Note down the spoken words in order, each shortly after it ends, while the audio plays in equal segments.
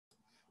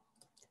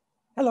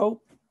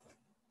Hello,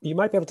 you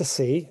might be able to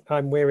see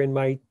I'm wearing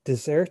my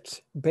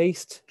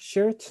dessert-based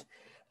shirt,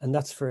 and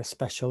that's for a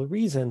special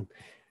reason,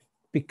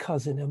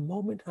 because in a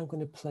moment I'm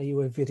going to play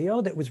you a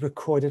video that was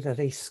recorded at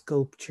a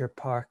sculpture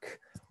park,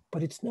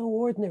 but it's no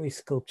ordinary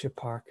sculpture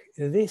park.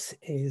 This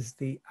is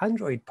the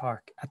Android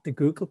Park at the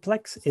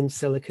Googleplex in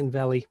Silicon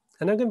Valley,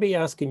 and I'm going to be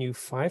asking you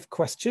 5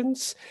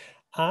 questions,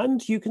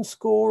 and you can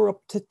score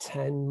up to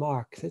 10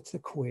 marks. It's a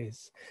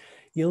quiz.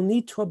 You'll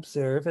need to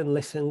observe and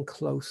listen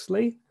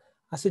closely.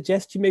 I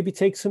suggest you maybe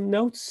take some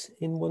notes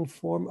in one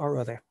form or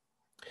other.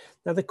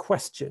 Now, the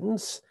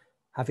questions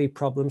have a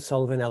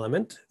problem-solving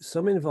element.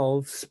 Some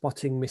involve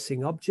spotting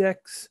missing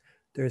objects.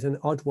 There's an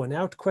odd one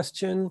out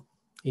question,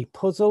 a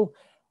puzzle,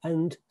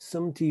 and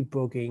some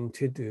debugging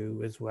to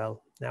do as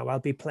well. Now, I'll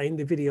be playing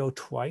the video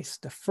twice.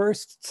 The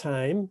first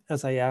time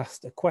as I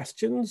ask the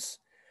questions,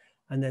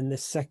 and then the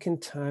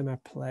second time I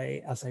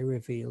play as I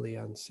reveal the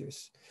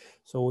answers.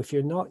 So if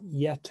you're not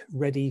yet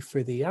ready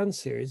for the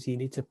answers, you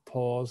need to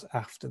pause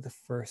after the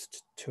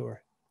first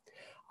tour.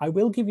 I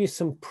will give you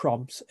some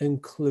prompts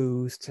and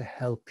clues to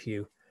help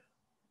you.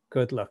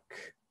 Good luck.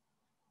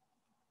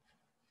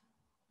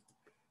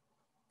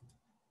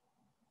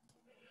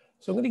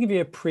 So I'm going to give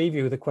you a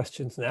preview of the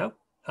questions now.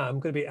 I'm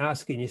going to be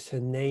asking you to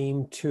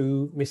name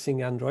 2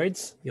 missing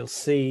androids. You'll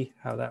see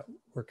how that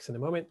works in a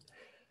moment.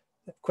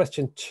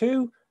 Question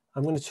 2.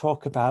 I'm going to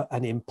talk about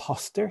an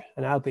imposter,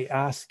 and I'll be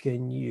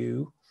asking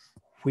you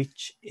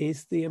which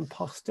is the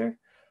imposter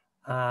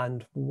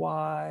and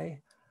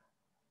why.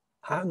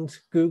 And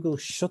Google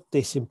shut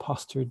this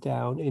imposter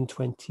down in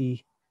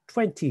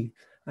 2020,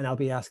 and I'll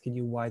be asking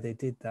you why they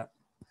did that.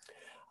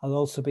 I'll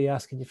also be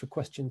asking you for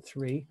question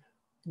 3,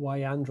 why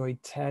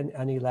Android 10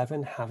 and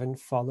 11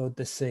 haven't followed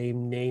the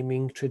same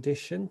naming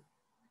tradition.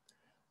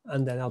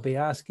 And then I'll be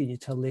asking you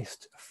to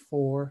list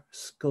 4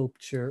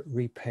 sculpture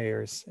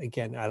repairs.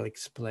 Again, I'll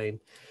explain.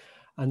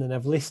 And then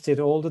I've listed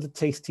all of the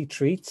tasty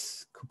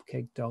treats,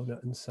 cupcake,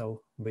 donut, and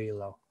so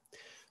below.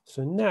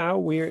 So now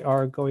we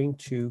are going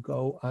to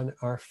go on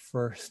our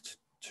first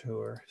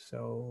tour.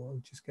 So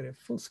I'll just get it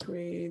full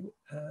screen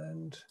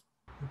and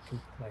we can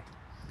play.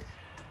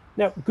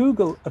 Now,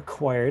 Google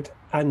acquired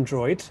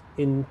Android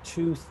in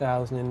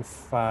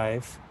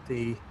 2005,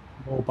 the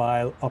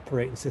mobile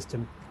operating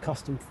system.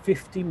 Cost them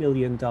 $50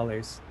 million.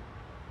 The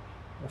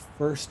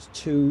first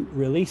 2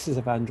 releases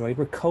of Android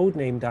were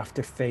codenamed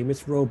after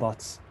famous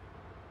robots,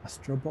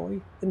 Astro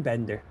Boy and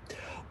Bender.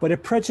 But a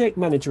project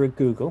manager at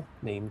Google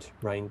named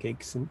Ryan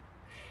Gigson,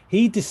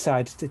 he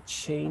decided to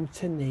change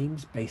the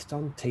names based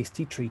on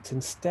tasty treats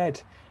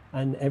instead.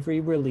 And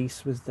every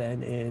release was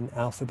then in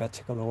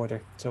alphabetical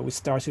order. So we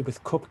started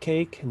with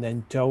cupcake and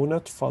then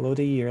donut followed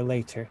a year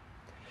later.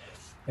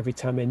 Every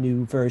time a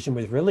new version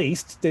was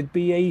released, there'd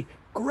be a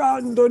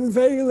grand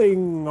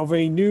unveiling of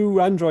a new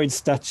Android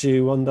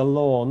statue on the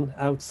lawn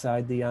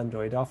outside the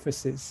Android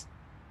offices.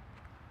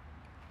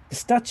 The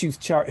statues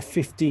chart a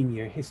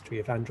 15-year history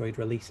of Android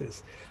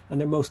releases, and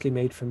they're mostly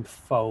made from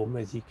foam,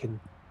 as you can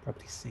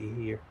probably see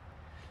here.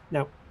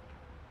 Now,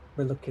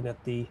 we're looking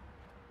at the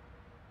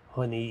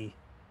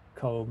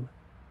honeycomb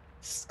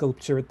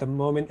sculpture at the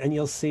moment, and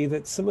you'll see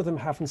that some of them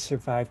haven't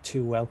survived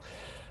too well.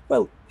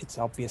 Well, it's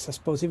obvious, I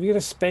suppose. If you're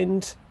going to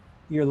spend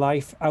your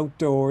life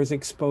outdoors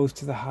exposed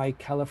to the high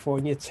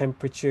California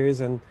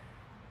temperatures and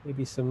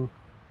maybe some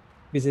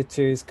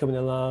visitors coming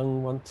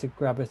along want to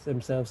grab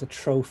themselves a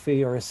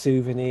trophy or a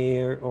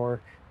souvenir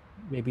or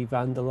maybe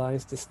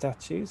vandalize the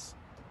statues.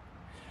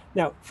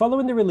 Now,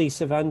 following the release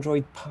of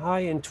Android Pie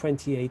in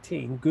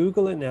 2018,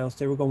 Google announced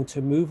they were going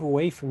to move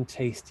away from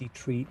tasty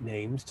treat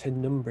names to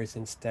numbers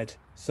instead.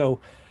 So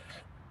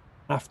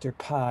after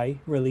Pie,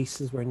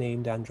 releases were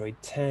named Android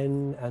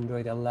 10,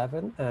 Android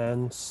 11,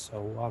 and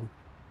so on.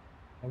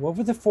 Now,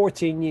 over the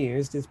 14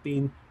 years, there's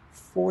been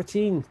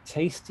 14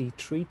 tasty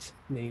treat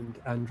named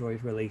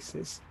Android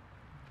releases.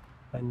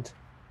 And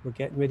we're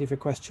getting ready for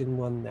question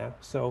 1 now.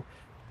 So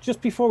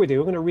just before we do,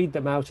 we're going to read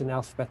them out in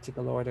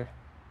alphabetical order.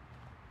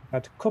 We've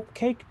had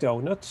cupcake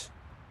donut,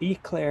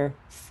 eclair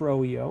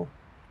froyo,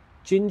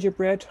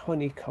 gingerbread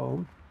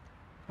honeycomb,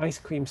 ice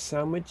cream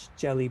sandwich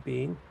jelly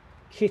bean,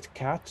 Kit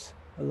Kat,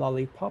 a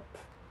lollipop,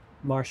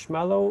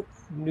 marshmallow,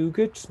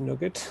 nugget,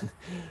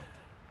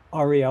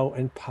 Oreo,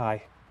 and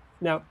pie.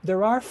 Now,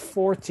 there are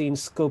 14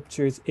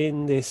 sculptures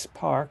in this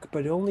park,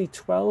 but only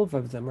 12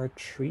 of them are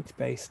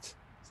treat-based.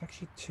 There's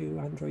actually 2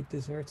 Android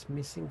desserts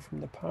missing from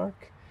the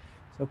park.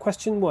 So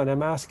question 1,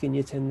 I'm asking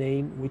you to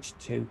name which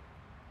 2.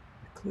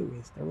 The clue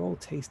is they're all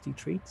tasty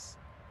treats.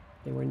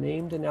 They were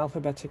named in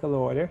alphabetical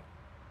order.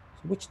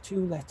 So which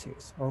 2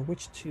 letters or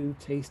which 2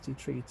 tasty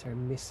treats are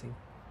missing?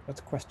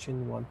 That's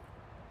question 1.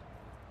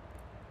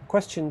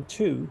 Question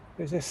 2,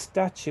 there's a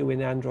statue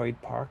in Android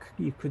Park.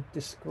 You could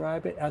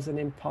describe it as an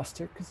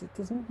imposter because it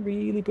doesn't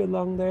really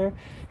belong there.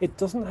 It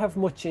doesn't have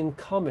much in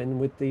common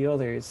with the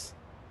others,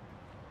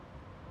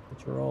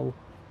 which are all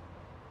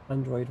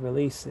Android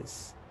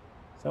releases.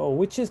 So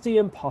which is the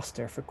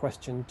imposter for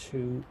question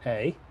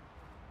 2A?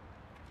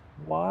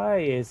 Why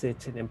is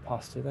it an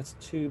imposter? That's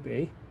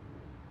 2B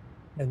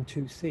and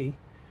 2C.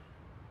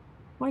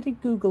 Why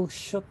did Google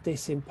shut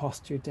this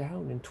imposter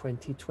down in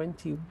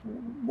 2020?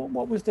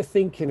 What was the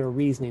thinking or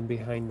reasoning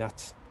behind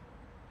that?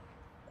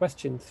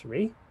 Question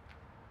 3.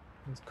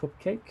 There's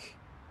Cupcake.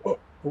 Oh,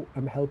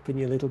 I'm helping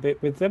you a little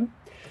bit with them.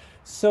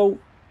 So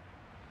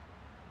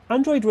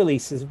Android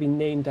releases have been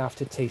named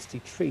after tasty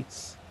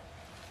treats,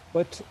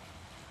 but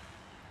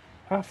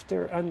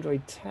after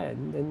Android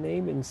 10, the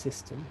naming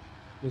system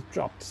was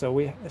dropped.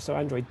 So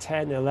Android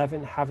 10,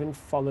 11 haven't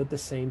followed the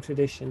same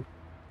tradition.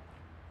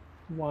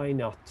 Why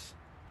not?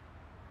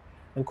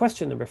 And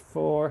question number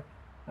 4,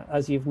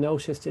 as you've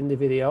noticed in the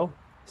video,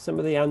 some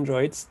of the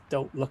Androids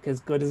don't look as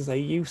good as they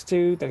used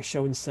to. They're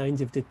showing signs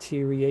of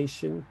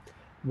deterioration,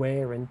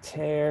 wear and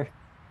tear,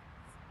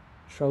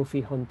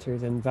 trophy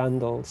hunters and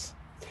vandals.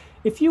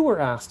 If you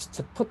were asked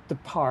to put the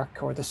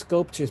park or the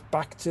sculptures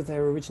back to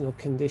their original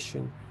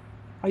condition,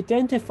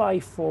 identify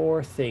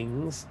 4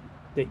 things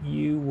that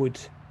you would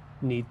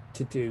need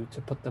to do to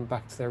put them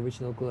back to their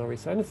original glory.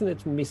 So anything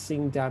that's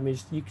missing,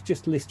 damaged, you could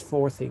just list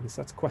 4 things.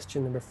 That's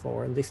question number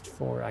 4, list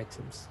 4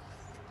 items.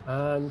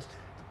 And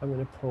I'm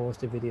going to pause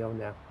the video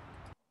now.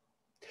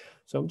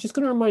 So I'm just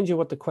going to remind you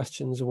what the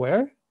questions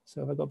were.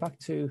 So if I go back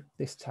to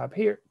this tab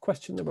here,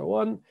 question number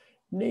 1,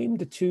 name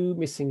the 2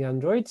 missing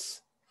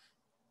Androids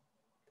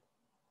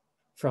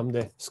from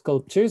the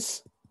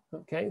sculptures.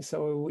 Okay,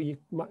 so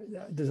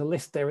there's a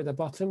list there at the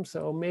bottom.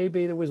 So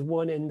maybe there was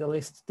one in the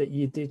list that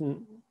you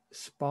didn't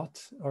spot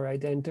or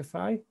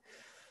identify.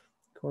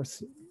 Of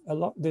course,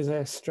 there's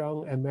a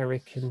strong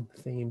American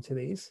theme to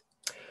these.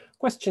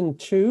 Question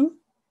 2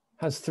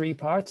 has 3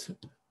 parts.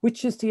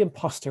 Which is the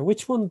imposter?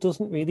 Which one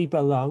doesn't really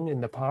belong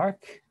in the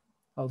park,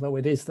 although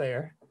it is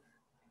there?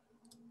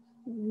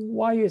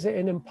 Why is it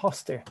an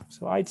imposter?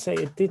 So I'd say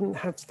it didn't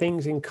have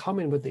things in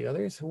common with the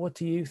others. What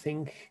do you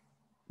think?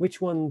 Which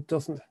one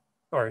doesn't?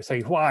 Or say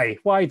why?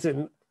 Why is it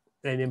an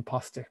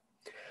imposter?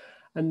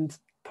 And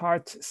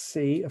part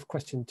C of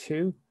question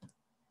 2,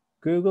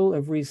 Google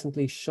have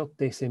recently shut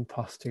this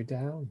imposter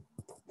down.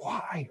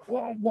 Why?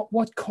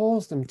 What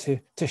caused them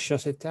to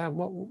shut it down?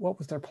 What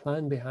was their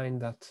plan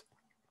behind that?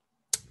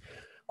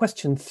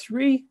 Question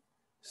 3,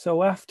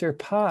 so after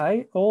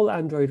Pi, all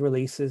Android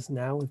releases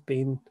now have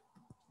been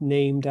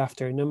named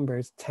after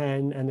numbers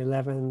 10 and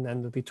 11,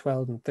 and there'll be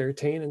 12 and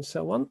 13 and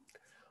so on.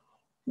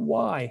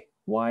 Why?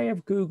 Why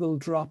have Google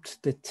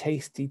dropped the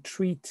tasty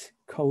treat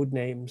code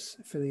names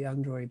for the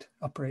Android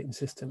operating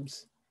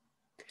systems?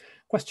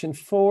 Question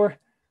 4,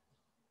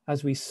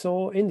 as we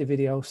saw in the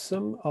video,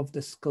 some of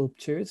the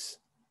sculptures,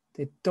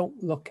 they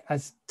don't look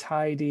as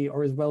tidy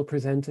or as well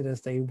presented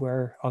as they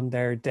were on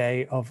their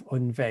day of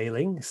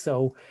unveiling.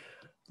 So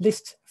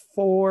list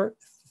 4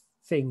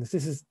 things.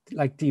 This is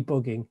like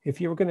debugging. If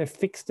you were going to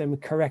fix them,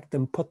 correct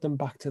them, put them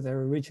back to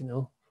their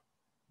original,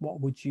 what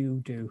would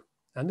you do?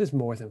 And there's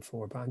more than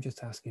 4, but I'm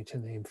just asking you to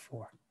name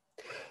 4.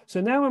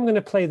 So now I'm going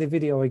to play the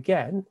video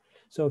again.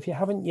 So if you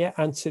haven't yet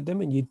answered them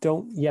and you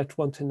don't yet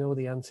want to know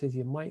the answers,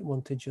 you might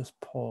want to just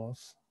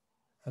pause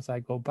as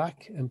I go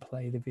back and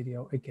play the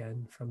video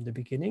again from the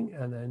beginning,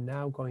 and I'm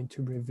now going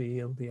to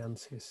reveal the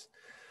answers.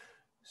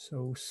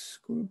 So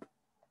scrub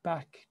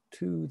back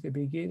to the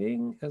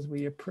beginning as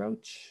we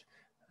approach,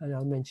 and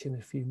I'll mention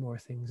a few more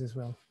things as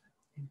well.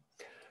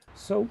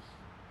 So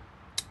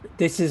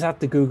this is at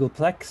the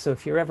Googleplex. So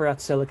if you're ever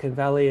at Silicon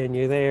Valley and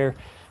you're there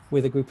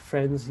with a group of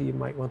friends, you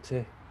might want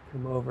to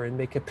come over and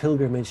make a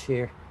pilgrimage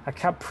here. I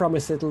can't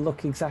promise it'll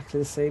look exactly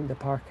the same. The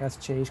park has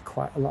changed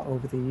quite a lot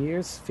over the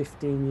years,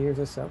 15 years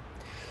or so.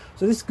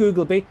 So this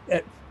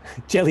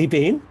jelly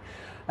bean,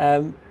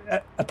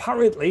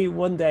 apparently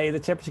one day the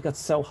temperature got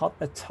so hot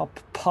the top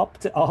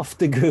popped off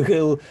the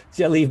Google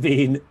Jelly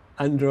Bean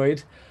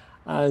Android,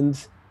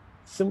 and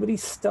somebody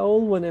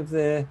stole one of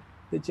the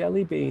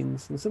jelly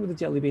beans, and some of the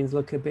jelly beans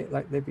look a bit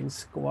like they've been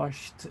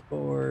squashed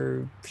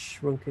or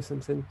shrunk or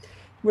something.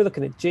 We're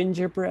looking at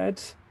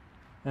gingerbread.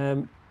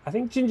 I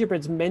think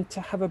gingerbread's meant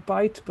to have a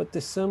bite, but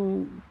there's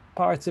some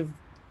parts of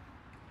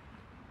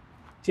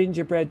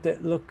gingerbread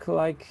that look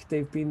like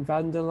they've been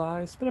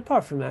vandalized. But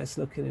apart from that, it's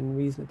looking in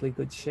reasonably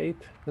good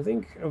shape. I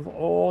think of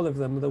all of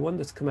them, the one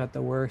that's come out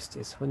the worst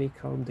is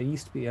honeycomb. There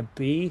used to be a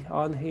bee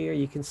on here.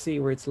 You can see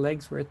where its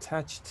legs were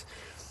attached.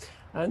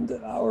 And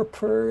our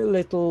poor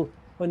little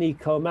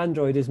honeycomb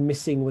android is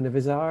missing one of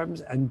his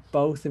arms and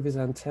both of his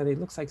antennae. It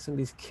looks like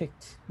somebody's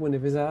kicked one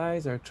of his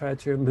eyes or tried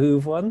to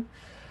remove one.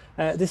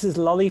 This is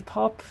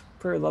Lollipop.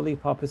 Poor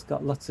Lollipop has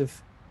got lots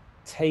of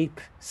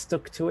tape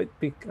stuck to it.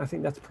 I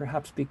think that's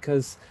perhaps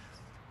because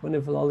one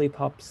of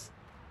Lollipop's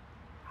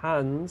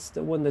hands,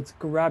 the one that's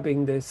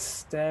grabbing the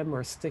stem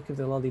or stick of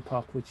the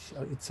lollipop, which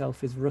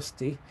itself is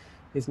rusty,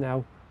 is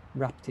now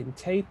wrapped in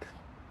tape.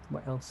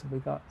 What else have we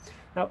got?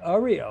 Now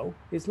Oreo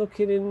is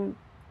looking in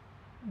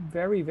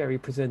very, very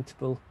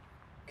presentable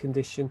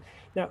condition.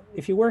 Now,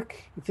 if you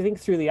think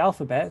through the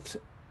alphabet,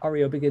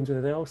 Oreo begins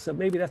with an O, so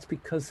maybe that's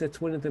because it's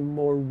one of the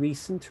more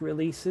recent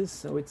releases,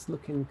 so it's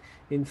looking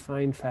in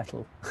fine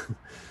fettle.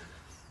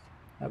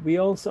 We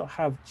also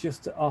have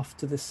just off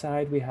to the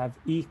side, we have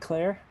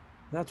Eclair.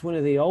 That's one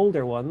of the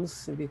older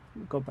ones. If you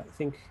go back,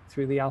 think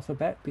through the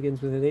alphabet,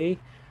 begins with an E.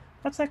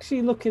 That's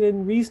actually looking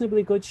in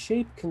reasonably good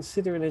shape,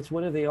 considering it's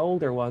one of the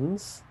older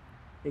ones.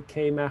 It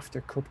came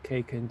after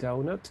Cupcake and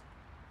Donut.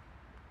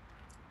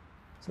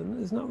 So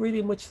there's not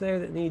really much there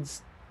that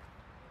needs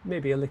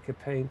maybe a lick of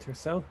paint or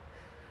so.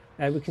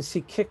 We can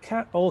see Kit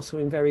Kat also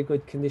in very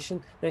good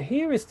condition. Now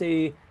here is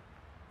the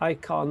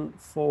icon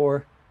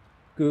for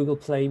Google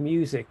Play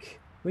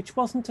Music, which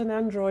wasn't an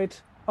Android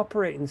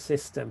operating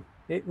system.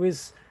 It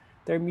was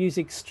their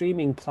music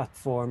streaming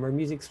platform or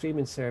music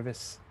streaming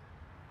service.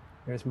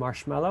 There's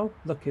Marshmallow,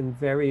 looking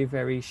very,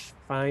 very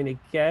fine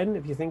again.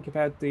 If you think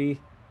about the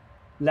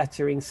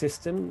lettering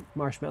system,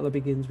 Marshmallow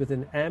begins with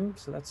an M,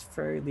 so that's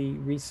fairly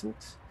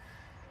recent.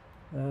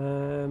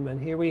 And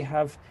here we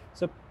have,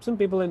 so some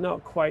people are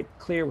not quite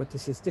clear what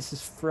this is. This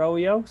is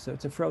Froyo, so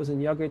it's a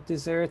frozen yogurt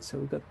dessert. So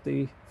we've got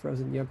the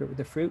frozen yogurt with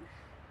the fruit.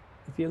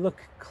 If you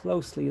look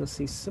closely, you'll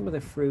see some of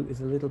the fruit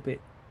is a little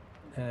bit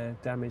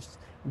damaged.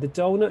 The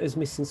donut is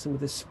missing some of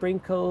the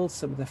sprinkles,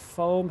 some of the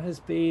foam has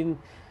been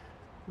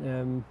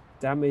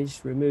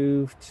damaged,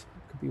 removed,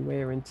 could be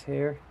wear and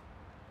tear.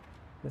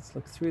 Let's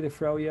look through the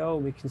Froyo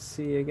and we can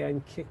see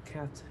again Kit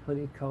Kat,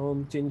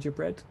 honeycomb,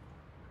 gingerbread.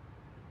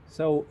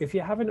 So if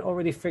you haven't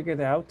already figured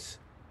out,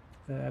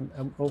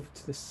 I'm over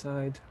to the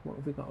side, what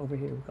have we got over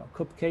here? We've got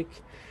Cupcake.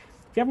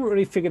 If you haven't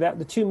really figured out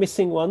the two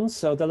missing ones,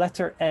 so the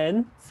letter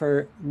N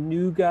for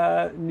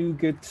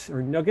nougat,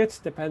 or nugget,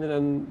 depending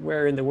on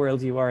where in the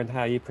world you are and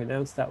how you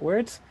pronounce that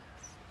word.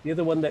 The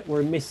other one that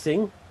we're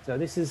missing, so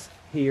this is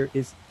here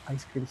is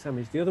ice cream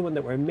sandwich. The other one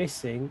that we're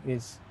missing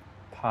is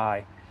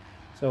pie.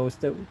 So it's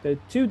the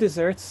two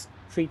desserts,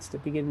 treats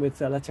that begin with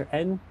the letter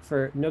N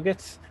for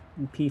nugget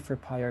and P for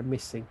pie are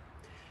missing.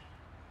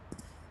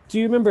 Do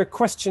you remember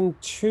question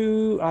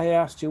 2? I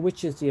asked you,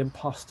 which is the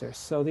imposter?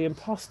 So the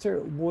imposter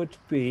would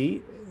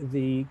be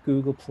the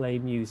Google Play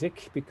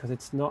Music because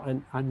it's not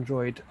an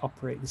Android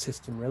operating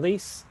system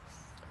release.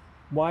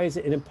 Why is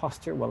it an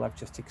imposter? Well, I've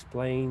just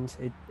explained.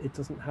 It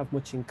doesn't have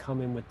much in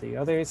common with the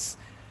others.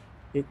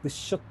 It was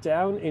shut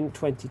down in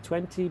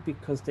 2020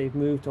 because they've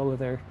moved all of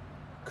their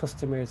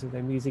customers of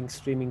their music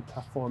streaming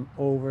platform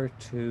over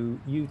to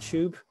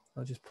YouTube.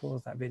 I'll just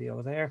pause that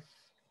video there.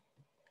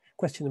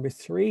 Question number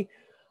 3.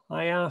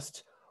 I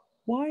asked,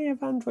 why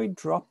have Android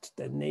dropped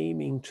the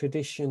naming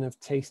tradition of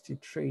tasty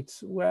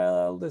treats?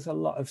 Well, there's a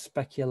lot of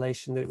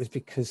speculation that it was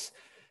because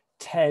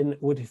 10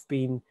 would have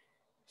been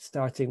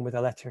starting with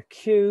a letter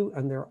Q,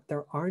 and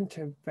there aren't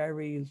a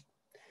very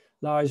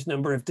large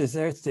number of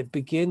desserts that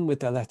begin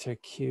with the letter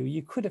Q.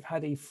 You could have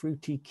had a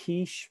fruity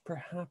quiche,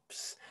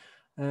 perhaps,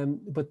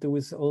 but there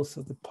was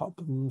also the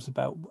problems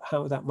about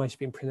how that might have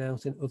been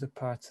pronounced in other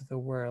parts of the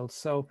world.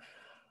 So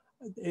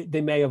they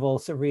may have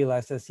also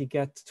realized as you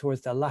get towards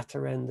the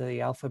latter end of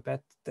the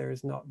alphabet,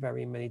 there's not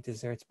very many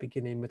desserts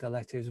beginning with the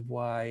letters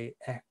Y,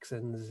 X,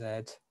 and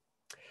Z.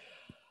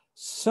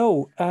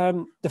 So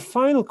the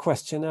final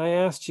question, I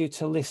asked you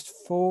to list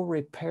 4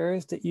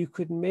 repairs that you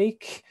could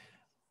make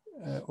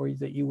or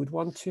that you would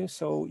want to.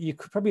 So you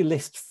could probably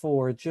list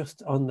 4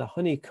 just on the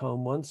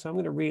honeycomb one. So I'm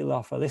going to reel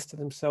off a list of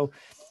them. So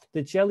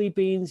the jelly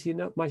beans,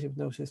 you might have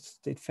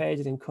noticed they'd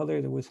faded in color.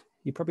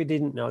 You probably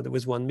didn't know there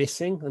was one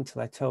missing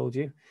until I told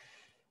you.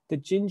 The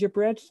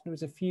gingerbread, there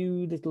was a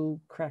few little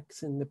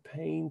cracks in the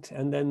paint,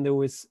 and then there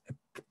was,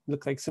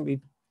 looked like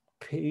somebody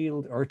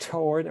peeled or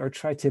torn or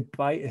tried to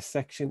bite a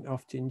section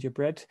of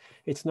gingerbread.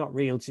 It's not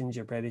real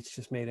gingerbread, it's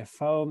just made of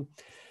foam.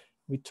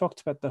 We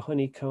talked about the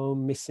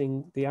honeycomb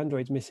missing, the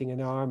Android's missing an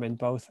arm and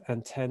both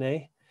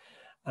antennae,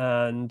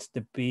 and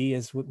the bee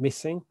is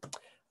missing.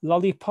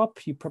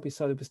 Lollipop, you probably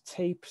saw there was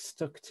tape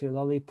stuck to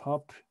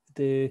lollipop.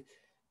 The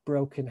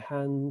broken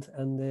hand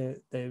and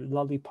the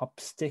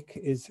lollipop stick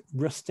is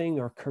rusting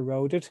or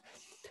corroded.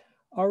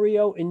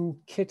 Oreo and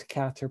Kit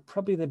Kat are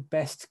probably the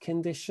best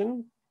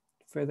condition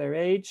for their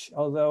age,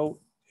 although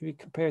if you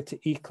compare it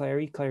to Eclair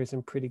is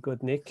in pretty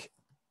good nick.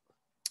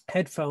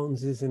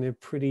 Headphones is in a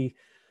pretty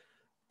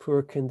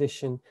poor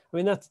condition. I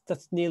mean,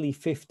 that's nearly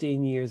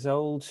 15 years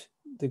old,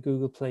 the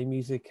Google Play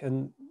Music,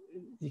 and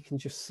you can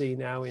just see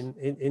now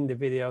in the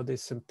video,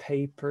 there's some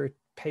paper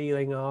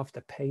peeling off,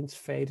 the paint's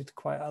faded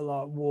quite a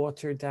lot,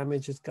 water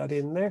damage has got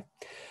in there.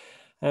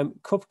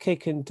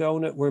 Cupcake and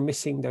Donut were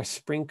missing their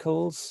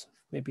sprinkles.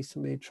 Maybe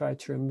somebody tried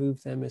to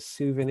remove them as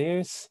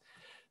souvenirs.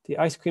 The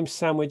ice cream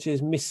sandwich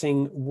is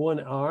missing one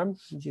arm,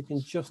 as you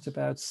can just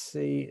about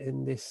see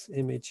in this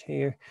image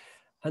here.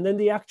 And then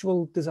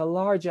there's a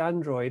large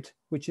Android,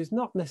 which is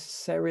not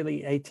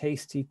necessarily a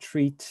tasty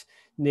treat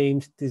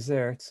named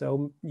dessert.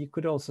 So you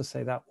could also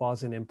say that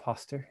was an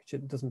imposter.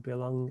 It doesn't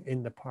belong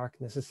in the park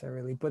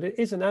necessarily, but it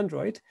is an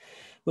Android.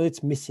 Well,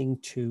 it's missing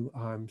 2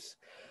 arms.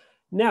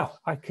 Now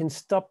I can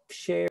stop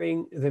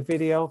sharing the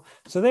video.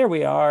 So there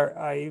we are.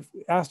 I've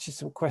asked you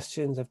some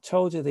questions. I've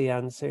told you the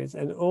answers,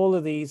 and all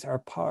of these are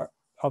part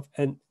of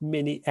a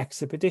mini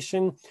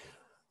expedition.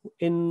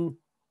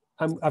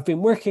 I've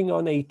been working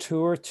on a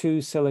tour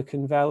to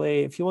Silicon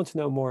Valley. If you want to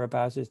know more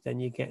about it, then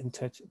you get in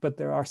touch. But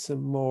there are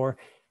some more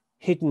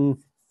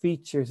hidden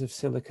features of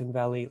Silicon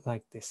Valley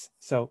like this.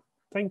 So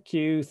thank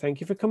you.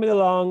 Thank you for coming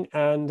along,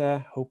 and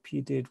hope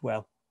you did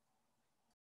well.